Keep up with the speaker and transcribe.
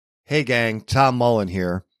Hey gang, Tom Mullen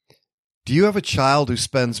here. Do you have a child who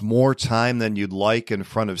spends more time than you'd like in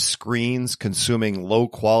front of screens consuming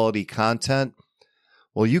low-quality content?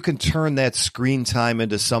 Well, you can turn that screen time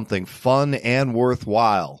into something fun and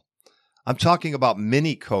worthwhile. I'm talking about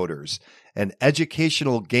Mini Coders, an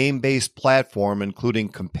educational game-based platform including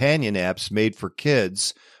companion apps made for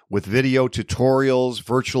kids with video tutorials,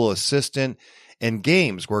 virtual assistant, and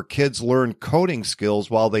games where kids learn coding skills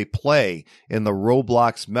while they play in the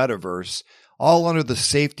Roblox metaverse, all under the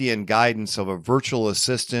safety and guidance of a virtual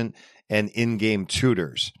assistant and in-game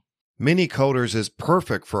tutors. Mini Coders is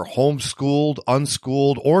perfect for homeschooled,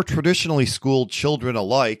 unschooled, or traditionally schooled children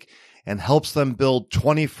alike and helps them build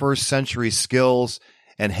 21st century skills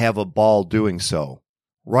and have a ball doing so.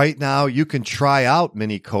 Right now, you can try out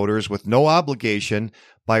Mini Coders with no obligation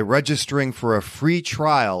by registering for a free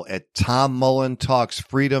trial at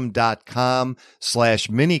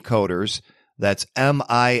tommullentalksfreedom.com/minicoders. That's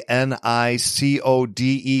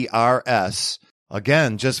MINICODERS.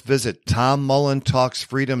 Again, just visit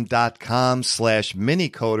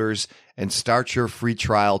tommullentalksfreedom.com/minicoders and start your free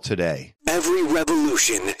trial today. Every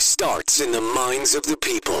revolution starts in the minds of the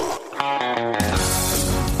people.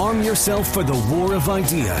 Arm yourself for the war of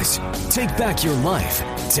ideas. Take back your life.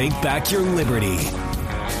 Take back your liberty.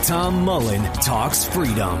 Tom Mullen Talks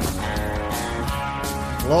Freedom.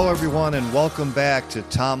 Hello, everyone, and welcome back to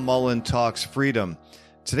Tom Mullen Talks Freedom.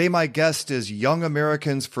 Today, my guest is Young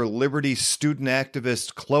Americans for Liberty student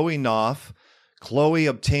activist Chloe Knopf. Chloe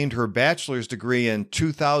obtained her bachelor's degree in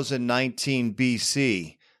 2019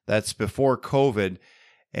 BC, that's before COVID,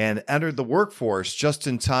 and entered the workforce just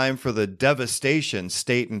in time for the devastation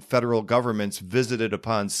state and federal governments visited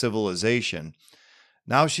upon civilization.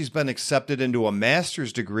 Now she's been accepted into a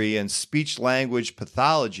master's degree in speech-language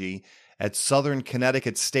pathology at Southern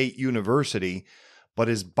Connecticut State University, but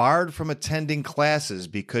is barred from attending classes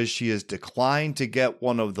because she has declined to get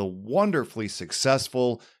one of the wonderfully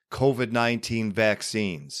successful COVID-19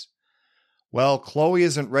 vaccines. Well, Chloe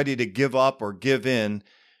isn't ready to give up or give in.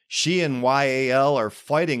 She and YAL are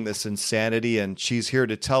fighting this insanity, and she's here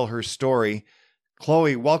to tell her story.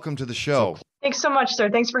 Chloe, welcome to the show. Thanks so much, sir.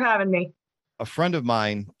 Thanks for having me. A friend of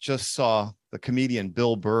mine just saw the comedian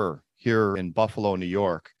Bill Burr here in Buffalo, New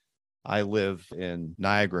York. I live in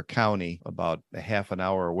Niagara County, about a half an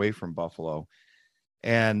hour away from Buffalo.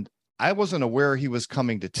 And I wasn't aware he was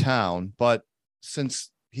coming to town, but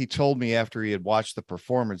since he told me after he had watched the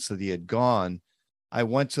performance that he had gone, I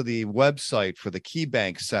went to the website for the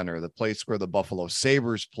KeyBank Center, the place where the Buffalo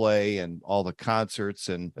Sabres play and all the concerts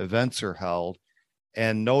and events are held,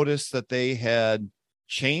 and noticed that they had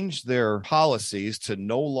changed their policies to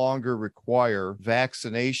no longer require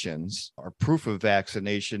vaccinations or proof of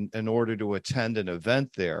vaccination in order to attend an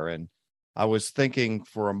event there. And I was thinking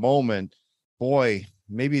for a moment, boy,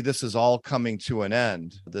 maybe this is all coming to an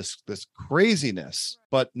end, this craziness,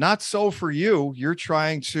 but not so for you. You're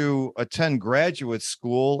trying to attend graduate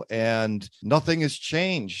school and nothing has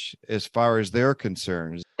changed as far as they're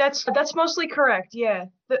concerned. That's mostly correct. Yeah.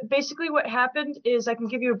 Basically what happened is, I can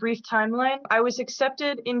give you a brief timeline. I was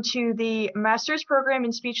accepted into the master's program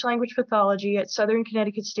in speech language pathology at Southern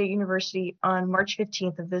Connecticut State University on March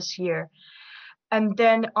 15th of this year. And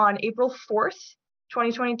then on April 4th,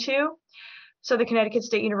 2022, so the Connecticut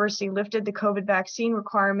State University lifted the COVID vaccine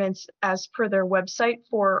requirements as per their website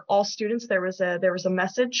for all students. There was a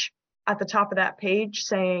message at the top of that page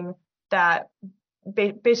saying that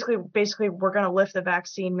basically we're going to lift the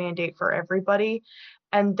vaccine mandate for everybody.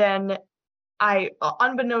 And then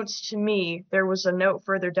unbeknownst to me, there was a note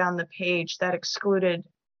further down the page that excluded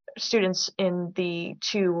students in the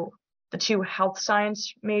two health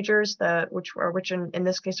science majors, which in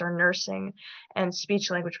this case are nursing and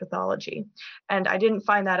speech language pathology. And I didn't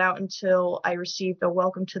find that out until I received a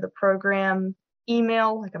welcome to the program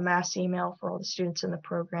email, like a mass email for all the students in the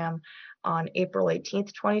program on April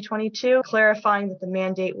 18th, 2022, clarifying that the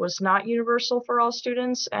mandate was not universal for all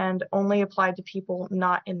students and only applied to people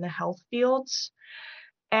not in the health fields.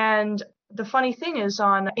 And the funny thing is,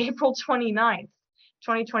 on April 29th,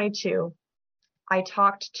 2022, I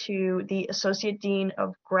talked to the Associate Dean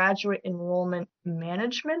of Graduate Enrollment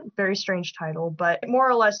Management, very strange title, but more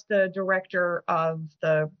or less the director of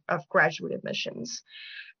graduate admissions.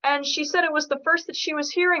 And she said it was the first that she was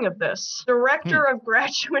hearing of this. Director of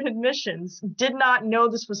graduate admissions did not know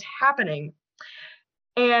this was happening.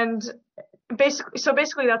 And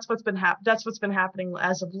basically that's what's been happening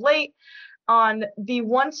as of late. On the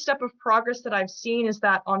one step of progress that I've seen is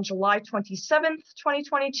that on July 27th,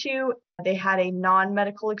 2022, they had a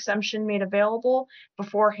non-medical exemption made available.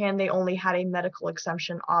 Beforehand, they only had a medical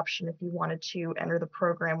exemption option if you wanted to enter the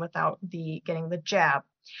program without getting the jab.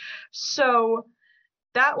 So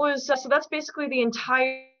that's basically the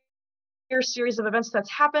entire series of events that's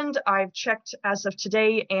happened. I've checked as of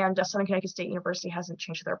today, and Southern Connecticut State University hasn't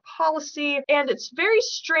changed their policy. And it's very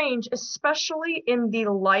strange, especially in the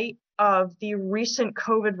light of the recent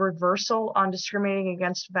COVID reversal on discriminating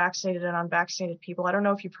against vaccinated and unvaccinated people. I don't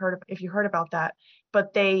know if you heard about that,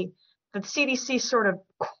 but the CDC sort of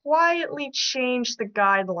quietly changed the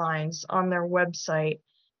guidelines on their website,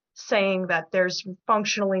 saying that there's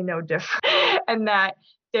functionally no difference and that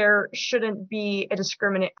there shouldn't be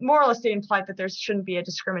more or less they implied that there shouldn't be a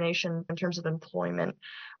discrimination in terms of employment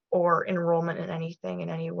or enrollment in anything in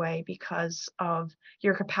any way because of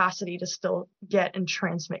your capacity to still get and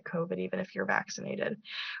transmit COVID, even if you're vaccinated.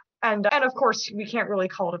 And of course, we can't really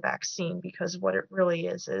call it a vaccine because what it really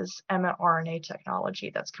is mRNA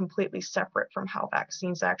technology that's completely separate from how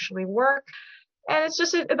vaccines actually work. And it's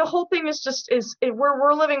just the whole thing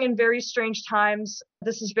we're living in very strange times.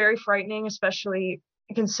 This is very frightening, especially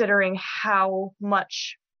considering how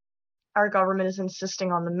much our government is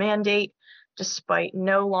insisting on the mandate, despite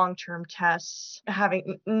no long-term tests,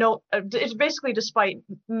 it's basically despite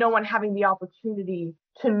no one having the opportunity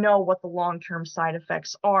to know what the long-term side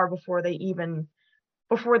effects are before they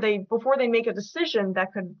make a decision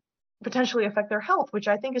that could potentially affect their health, which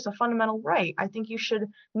I think is a fundamental right. I think you should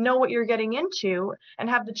know what you're getting into and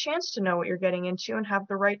have the chance to know what you're getting into and have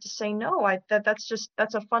the right to say no.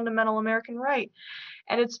 That's a fundamental American right.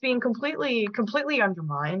 And it's being completely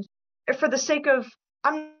undermined for the sake of,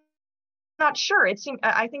 I'm not sure.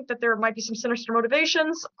 I think that there might be some sinister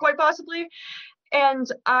motivations, quite possibly. And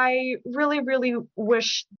I really, really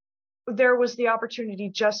wish there was the opportunity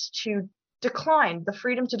just to decline, the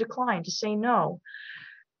freedom to decline, to say no.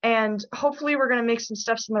 And hopefully we're going to make some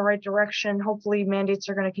steps in the right direction. Hopefully mandates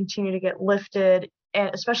are going to continue to get lifted, and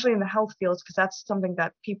especially in the health fields, because that's something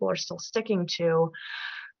that people are still sticking to.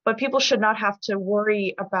 But people should not have to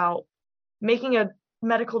worry about making a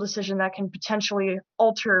medical decision that can potentially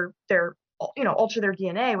alter their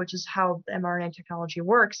DNA, which is how the mRNA technology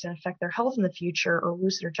works, and affect their health in the future or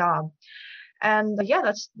lose their job. And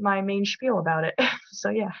that's my main spiel about it. So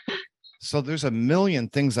yeah. So there's a million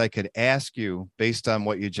things I could ask you based on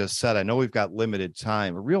what you just said. I know we've got limited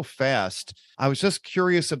time. Real fast, I was just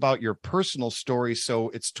curious about your personal story. So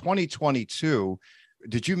it's 2022.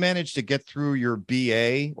 Did you manage to get through your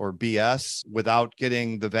BA or BS without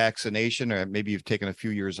getting the vaccination? Or maybe you've taken a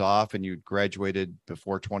few years off and you graduated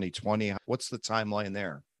before 2020. What's the timeline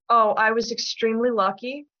there? Oh, I was extremely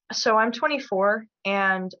lucky. So I'm 24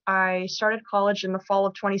 and I started college in the fall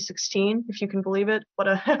of 2016, if you can believe it. What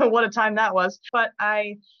a time that was. But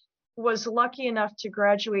I was lucky enough to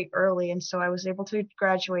graduate early. And so I was able to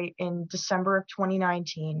graduate in December of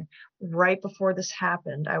 2019, right before this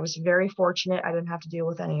happened. I was very fortunate. I didn't have to deal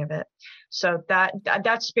with any of it. So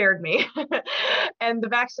that spared me. And the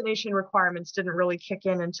vaccination requirements didn't really kick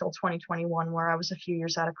in until 2021, where I was a few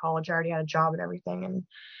years out of college. I already had a job and everything. And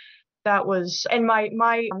that was, and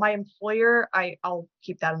my employer, I'll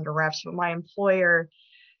keep that under wraps, but my employer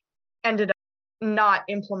ended up not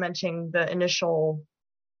implementing the initial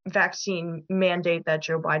vaccine mandate that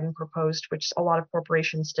Joe Biden proposed, which a lot of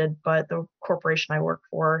corporations did, but the corporation I work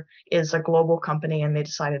for is a global company and they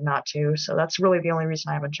decided not to. So that's really the only reason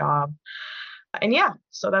I have a job. And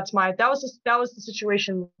so that was the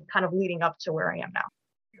situation kind of leading up to where I am now.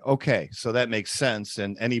 Okay, so that makes sense.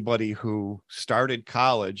 And anybody who started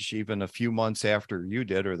college even a few months after you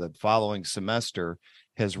did or the following semester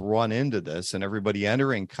has run into this, and everybody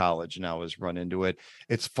entering college now has run into it.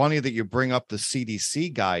 It's funny that you bring up the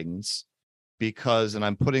CDC guidance because, and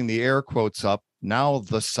I'm putting the air quotes up, now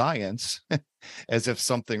the science, as if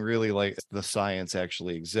something really like the science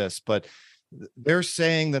actually exists. But they're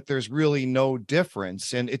saying that there's really no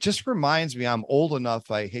difference. And it just reminds me, I'm old enough,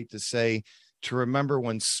 I hate to say, to remember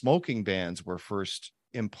when smoking bans were first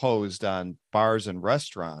imposed on bars and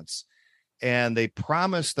restaurants, and they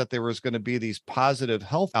promised that there was going to be these positive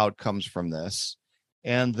health outcomes from this.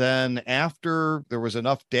 And then after there was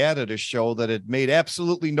enough data to show that it made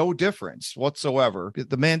absolutely no difference whatsoever,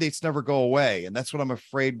 the mandates never go away. And that's what I'm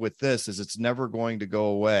afraid with this is it's never going to go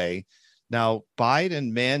away. Now,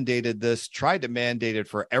 Biden tried to mandate it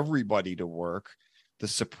for everybody to work. The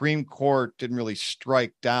Supreme Court didn't really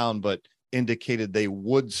strike down, but indicated they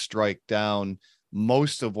would strike down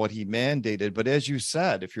most of what he mandated. But as you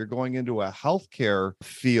said, if you're going into a healthcare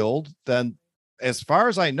field, then as far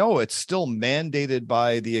as I know, it's still mandated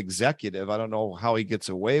by the executive. I don't know how he gets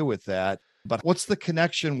away with that. But what's the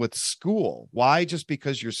connection with school? Why, just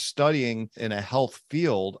because you're studying in a health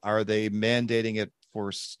field, are they mandating it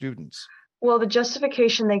for students? Well, the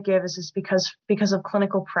justification they give is because of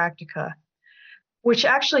clinical practica. which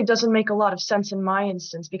actually doesn't make a lot of sense in my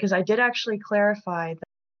instance, because I did actually clarify that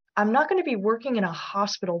I'm not going to be working in a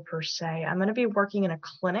hospital per se. I'm going to be working in a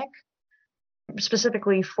clinic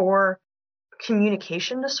specifically for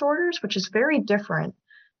communication disorders, which is very different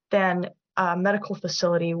than a medical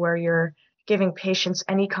facility where you're giving patients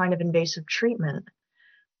any kind of invasive treatment.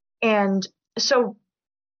 And so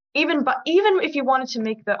even if you wanted to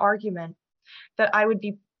make the argument that I would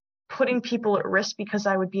be putting people at risk because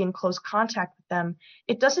I would be in close contact with them,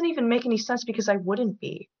 it doesn't even make any sense, because I wouldn't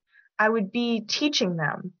be. I would be teaching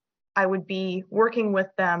them. I would be working with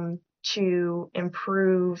them to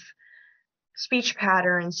improve speech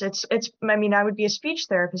patterns. I mean, I would be a speech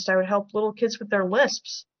therapist. I would help little kids with their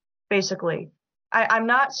lisps, basically. I'm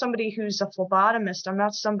not somebody who's a phlebotomist. I'm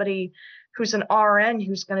not somebody who's an RN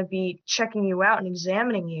who's going to be checking you out and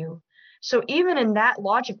examining you. So even in that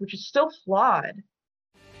logic, which is still flawed,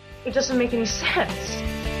 it doesn't make any sense.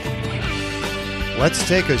 Let's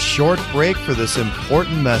take a short break for this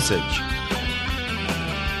important message.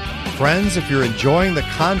 Friends, if you're enjoying the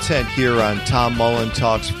content here on Tom Mullen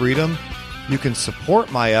Talks Freedom, you can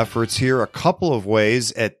support my efforts here a couple of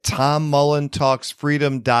ways at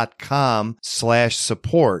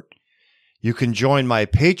tommullentalksfreedom.com/support. You can join my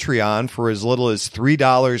Patreon for as little as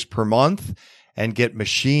 $3 per month and get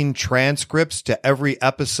machine transcripts to every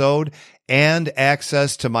episode and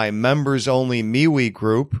access to my members-only MeWe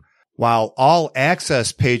group, while all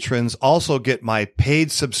access patrons also get my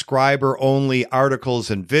paid subscriber-only articles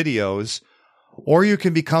and videos. Or you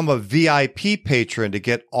can become a VIP patron to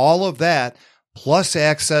get all of that, plus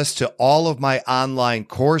access to all of my online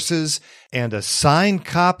courses and a signed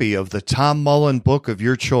copy of the Tom Mullen book of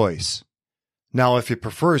your choice. Now, if you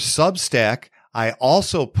prefer Substack, I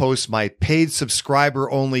also post my paid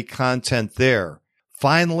subscriber-only content there.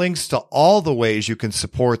 Find links to all the ways you can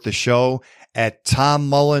support the show at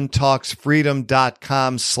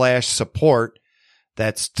tommullentalksfreedom.com/support.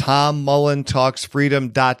 That's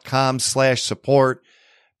tommullentalksfreedom.com/support.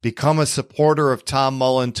 Become a supporter of Tom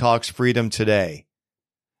Mullen Talks Freedom today.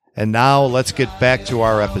 And now let's get back to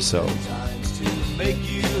our episode.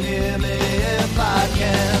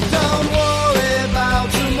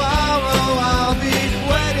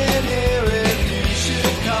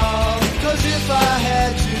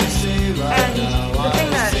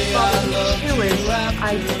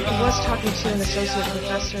 I was talking to an associate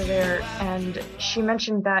professor there, and she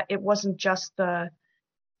mentioned that it wasn't just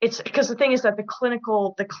it's because the thing is that the clinic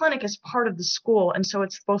is part of the school, and so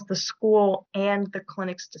it's both the school and the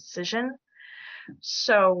clinic's decision.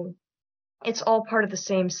 So it's all part of the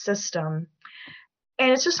same system.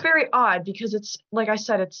 And it's just very odd, because it's, like I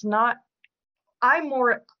said, it's not, I'm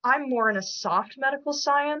more in a soft medical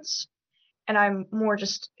science, and I'm more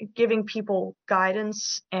just giving people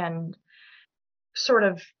guidance and sort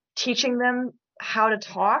of teaching them how to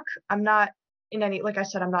talk. I'm not in any, like I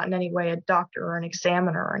said, I'm not in any way a doctor or an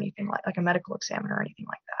examiner or anything like a medical examiner or anything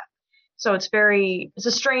like that. So it's a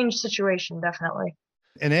strange situation, definitely.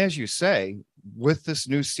 And as you say, with this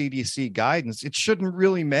new CDC guidance, it shouldn't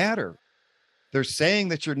really matter. They're saying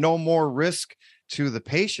that you're no more risk to the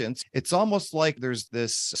patients. It's almost like there's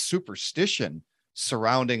this superstition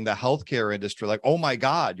surrounding the healthcare industry. Like, oh my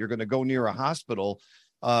God, you're going to go near a hospital.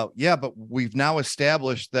 Yeah, but we've now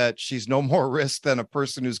established that she's no more risk than a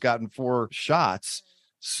person who's gotten 4 shots.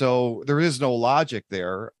 So there is no logic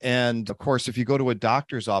there. And of course, if you go to a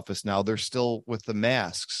doctor's office now, they're still with the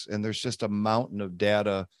masks, and there's just a mountain of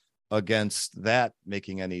data against that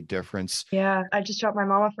making any difference. Yeah, I just dropped my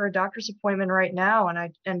mama for a doctor's appointment right now,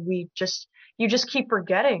 and you just keep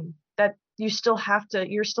forgetting that you still have to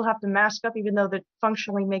mask up, even though that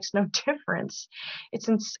functionally makes no difference. It's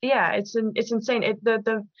insane.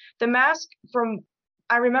 The mask from,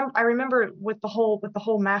 I remember with the whole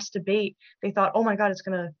mask debate, they thought, oh my God,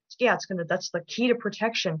 that's the key to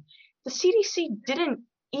protection. The CDC didn't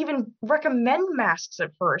even recommend masks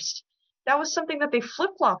at first. That was something that they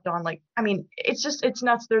flip-flopped on. Like, I mean, it's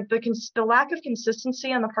nuts. The lack of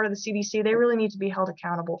consistency on the part of the CDC, they really need to be held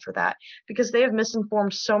accountable for that, because they have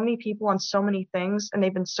misinformed so many people on so many things, and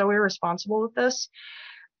they've been so irresponsible with this.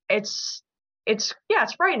 It's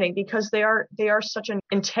frightening, because they are such an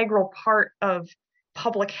integral part of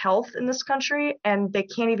public health in this country, and they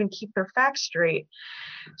can't even keep their facts straight.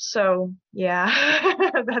 So, yeah,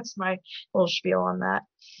 that's my little spiel on that.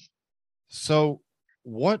 So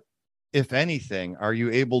what, if anything, are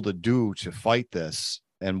you able to do to fight this?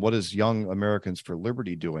 And what is Young Americans for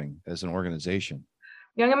Liberty doing as an organization?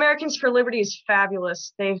 Young Americans for Liberty is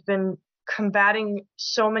fabulous. They've been combating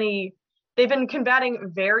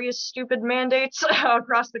various stupid mandates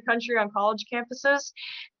across the country on college campuses.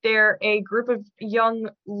 They're a group of young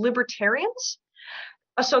libertarians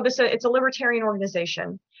So it's a libertarian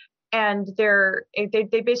organization, and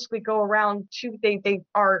they basically go around to they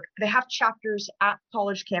have chapters at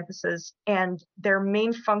college campuses, and their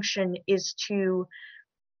main function is to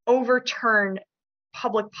overturn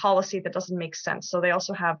public policy that doesn't make sense. So they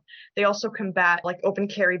also combat like open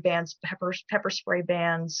carry bans, pepper spray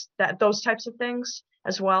bans, that those types of things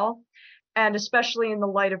as well. And especially in the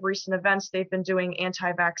light of recent events, they've been doing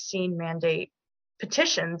anti-vaccine mandate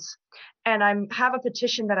petitions. And I have a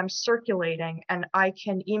petition that I'm circulating, and I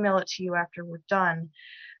can email it to you after we're done,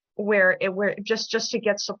 where just to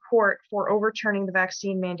get support for overturning the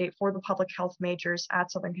vaccine mandate for the public health majors at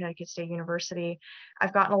Southern Connecticut State University.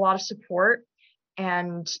 I've gotten a lot of support,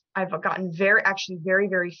 and I've gotten very,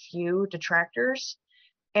 very few detractors.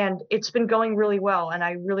 And it's been going really well, and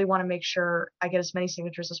I really want to make sure I get as many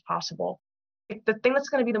signatures as possible. The thing that's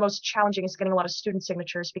going to be the most challenging is getting a lot of student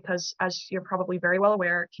signatures because, as you're probably very well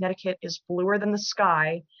aware, Connecticut is bluer than the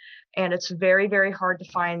sky, and it's very, very hard to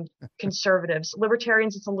find conservatives.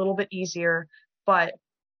 Libertarians, it's a little bit easier, but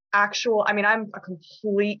I'm a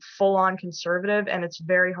complete full-on conservative, and it's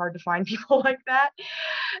very hard to find people like that.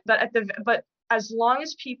 But as long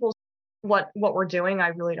as people what we're doing, I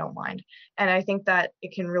really don't mind. And I think that I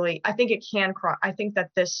think that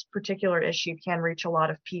this particular issue can reach a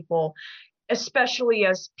lot of people, especially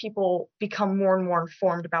as people become more and more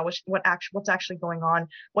informed about what's actually going on,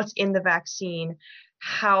 what's in the vaccine,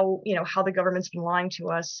 how the government's been lying to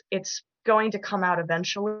us. It's going to come out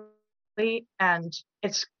eventually, and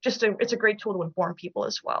it's a great tool to inform people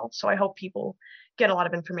as well. So I hope people get a lot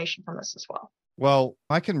of information from this as well. Well,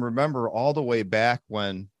 I can remember all the way back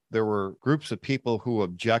when there were groups of people who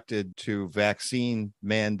objected to vaccine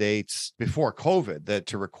mandates before COVID, that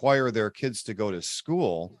to require their kids to go to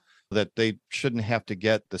school, that they shouldn't have to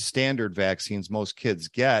get the standard vaccines most kids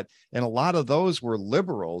get. And a lot of those were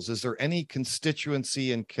liberals. Is there any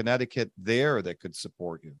constituency in Connecticut there that could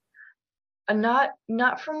support you?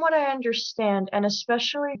 Not from what I understand, and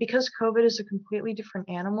especially because COVID is a completely different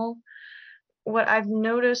animal. What I've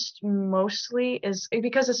noticed mostly is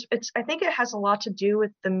because I think it has a lot to do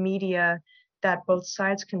with the media that both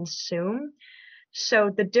sides consume.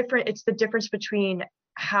 So it's the difference between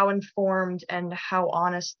how informed and how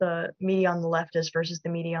honest the media on the left is versus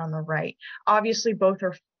the media on the right. Obviously both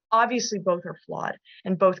are flawed,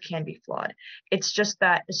 and both can be flawed. It's just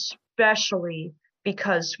that, especially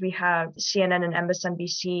because we have CNN and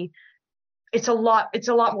MSNBC, it's a lot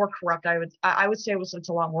more corrupt. I would say it's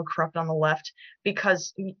a lot more corrupt on the left,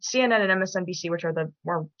 because CNN and MSNBC, which are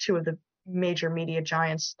two of the major media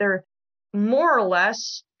giants, they're more or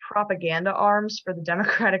less propaganda arms for the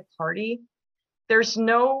Democratic Party. There's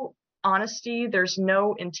no honesty, there's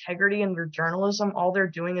no integrity in their journalism. All they're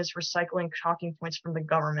doing is recycling talking points from the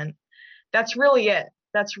government. That's really it.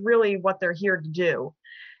 That's really what they're here to do.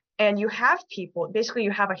 And you have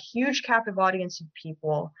a huge captive audience of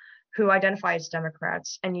people who identify as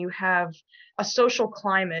Democrats, and you have a social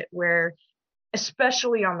climate where,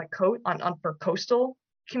 especially for coastal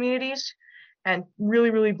communities and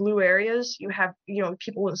really, really blue areas, you have,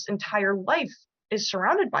 people's entire life is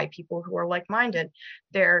surrounded by people who are like-minded.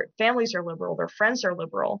 Their families are liberal, their friends are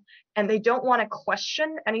liberal, and they don't want to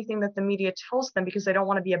question anything that the media tells them because they don't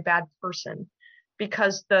want to be a bad person,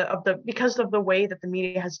 because of the way that the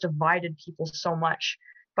media has divided people so much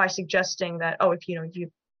by suggesting that,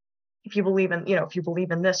 if you believe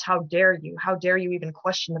in this, how dare you even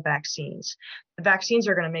question the vaccines? The vaccines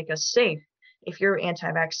are going to make us safe. If you're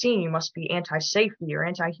anti-vaccine, you must be anti-safety or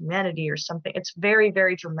anti-humanity or something. It's very,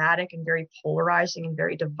 very dramatic and very polarizing and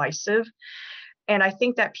very divisive. And I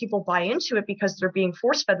think that people buy into it because they're being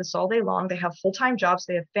force-fed this all day long. They have full-time jobs,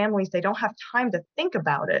 they have families, they don't have time to think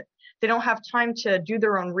about it. They don't have time to do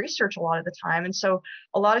their own research a lot of the time. And so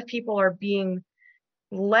a lot of people are being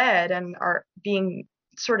led and are being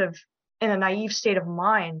sort of in a naive state of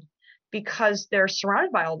mind because they're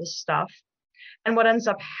surrounded by all this stuff. And what ends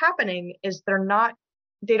up happening is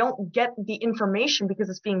they don't get the information because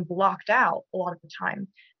it's being blocked out a lot of the time,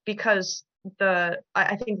 because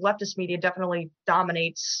I think leftist media definitely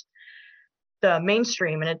dominates the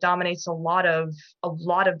mainstream, and it dominates a lot of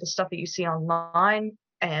the stuff that you see online.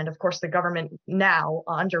 And of course, the government now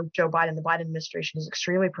under Joe Biden, the Biden administration, is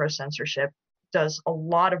extremely pro-censorship, does a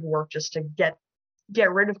lot of work just to get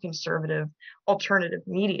rid of conservative alternative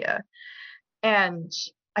media. And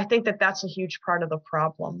I think that that's a huge part of the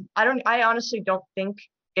problem. I honestly don't think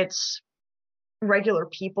it's regular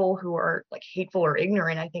people who are like hateful or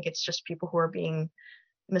ignorant. I think it's just people who are being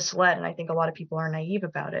misled. And I think a lot of people are naive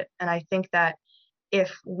about it. And I think that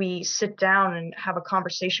if we sit down and have a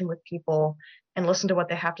conversation with people and listen to what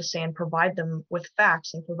they have to say and provide them with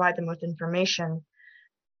facts and provide them with information,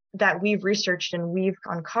 that we've researched and we've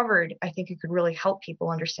uncovered, I think it could really help people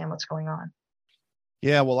understand what's going on.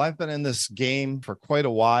 Yeah, well, I've been in this game for quite a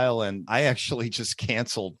while, and I actually just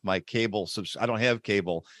canceled my cable. I don't have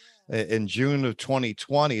cable in June of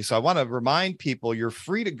 2020. So I want to remind people, you're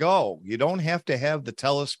free to go. You don't have to have the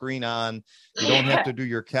telescreen on. You don't have to do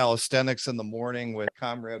your calisthenics in the morning with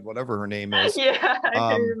Comrade, whatever her name is. Yeah,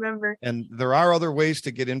 I remember. And there are other ways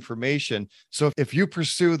to get information. So if you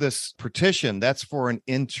pursue this petition, that's for an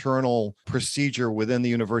internal procedure within the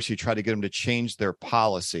university, try to get them to change their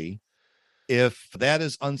policy. If that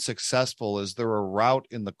is unsuccessful, is there a route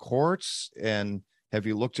in the courts? And have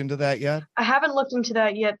you looked into that yet? I haven't looked into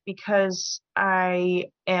that yet because I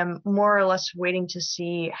am more or less waiting to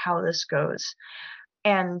see how this goes.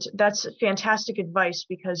 And that's fantastic advice,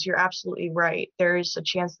 because you're absolutely right. There is a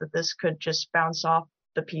chance that this could just bounce off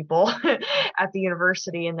the people at the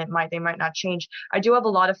university, and they might not change. I do have a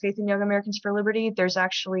lot of faith in Young Americans for Liberty. There's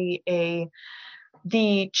actually a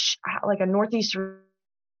Northeast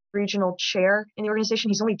regional chair in the organization.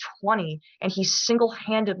 He's only 20, and he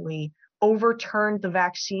single-handedly overturned the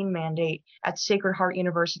vaccine mandate at Sacred Heart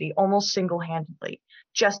University, almost single-handedly,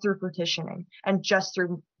 just through petitioning and just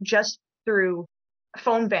through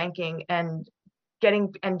phone banking and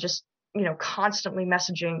just constantly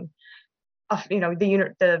messaging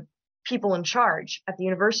the people in charge at the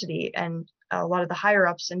university and a lot of the higher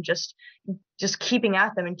ups, and just keeping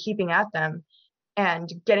at them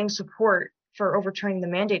and getting support for overturning the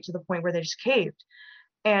mandate to the point where they just caved.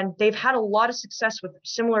 And they've had a lot of success with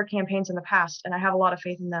similar campaigns in the past, and I have a lot of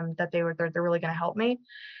faith in them that they're really going to help me.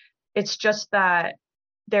 It's just that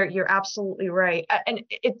you're absolutely right, and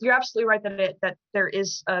you're absolutely right that there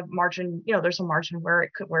is a margin. There's a margin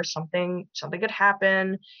where something could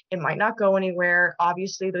happen. It might not go anywhere.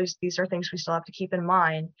 Obviously, these are things we still have to keep in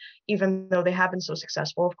mind, even though they have been so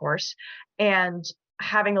successful, of course. And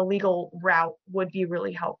having a legal route would be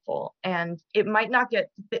really helpful. And it might not get,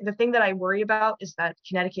 the thing that I worry about is that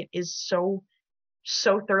Connecticut is so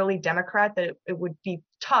thoroughly Democrat that it would be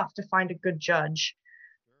tough to find a good judge.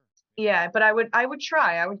 Yeah, but I would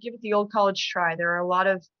try. I would give it the old college try. There are a lot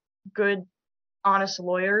of good, honest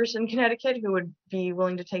lawyers in Connecticut who would be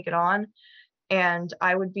willing to take it on. And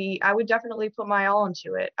I would definitely put my all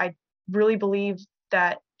into it. I really believe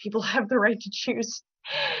that people have the right to choose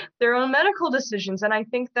their own medical decisions, and I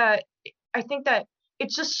think that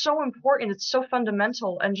it's just so important. It's so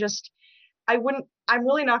fundamental, and I'm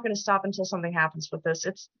really not going to stop until something happens with this.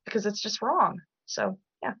 It's because it's just wrong. So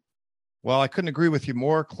yeah. Well, I couldn't agree with you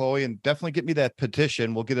more, Chloe, and definitely get me that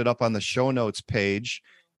petition. We'll get it up on the show notes page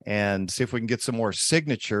and see if we can get some more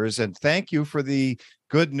signatures. And thank you for the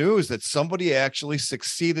good news that somebody actually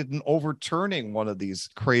succeeded in overturning one of these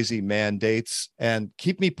crazy mandates. And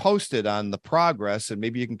keep me posted on the progress, and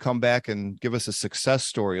maybe you can come back and give us a success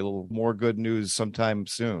story, a little more good news sometime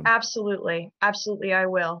soon. Absolutely. Absolutely, I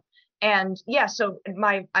will. And yeah, so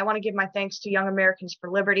I want to give my thanks to Young Americans for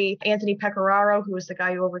Liberty. Anthony Pecoraro, who was the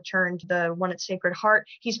guy who overturned the one at Sacred Heart,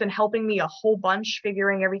 he's been helping me a whole bunch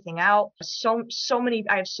figuring everything out. I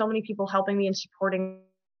have so many people helping me and supporting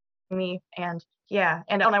me. And yeah,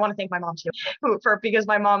 and I want to thank my mom too, because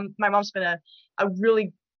my mom's been a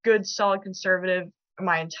really good, solid conservative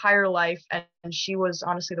my entire life, and she was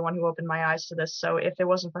honestly the one who opened my eyes to this. So if it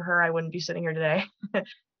wasn't for her, I wouldn't be sitting here today.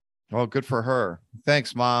 Well, good for her.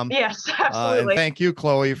 Thanks, Mom. Yes, absolutely. And thank you,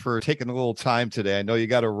 Chloe, for taking a little time today. I know you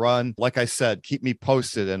got to run. Like I said, keep me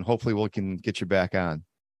posted, and hopefully we can get you back on.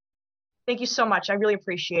 Thank you so much. I really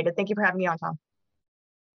appreciate it. Thank you for having me on, Tom.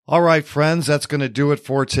 All right, friends, that's going to do it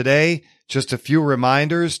for today. Just a few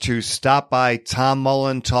reminders to stop by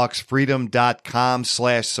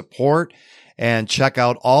TomMullenTalksFreedom.com/support and check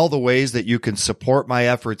out all the ways that you can support my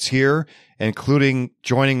efforts here, including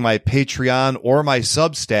joining my Patreon or my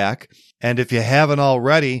Substack. And if you haven't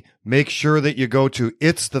already, make sure that you go to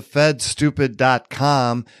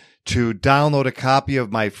itsthefedstupid.com to download a copy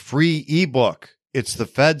of my free ebook, It's the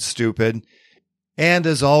Fed Stupid. And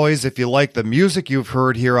as always, if you like the music you've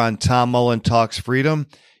heard here on Tom Mullen Talks Freedom,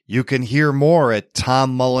 you can hear more at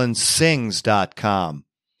TomMullensings.com.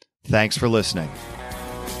 Thanks for listening.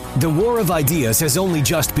 The war of ideas has only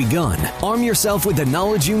just begun. Arm yourself with the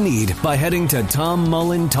knowledge you need by heading to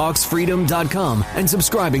TomMullenTalksFreedom.com and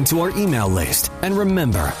subscribing to our email list. And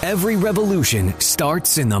remember, every revolution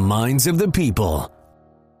starts in the minds of the people.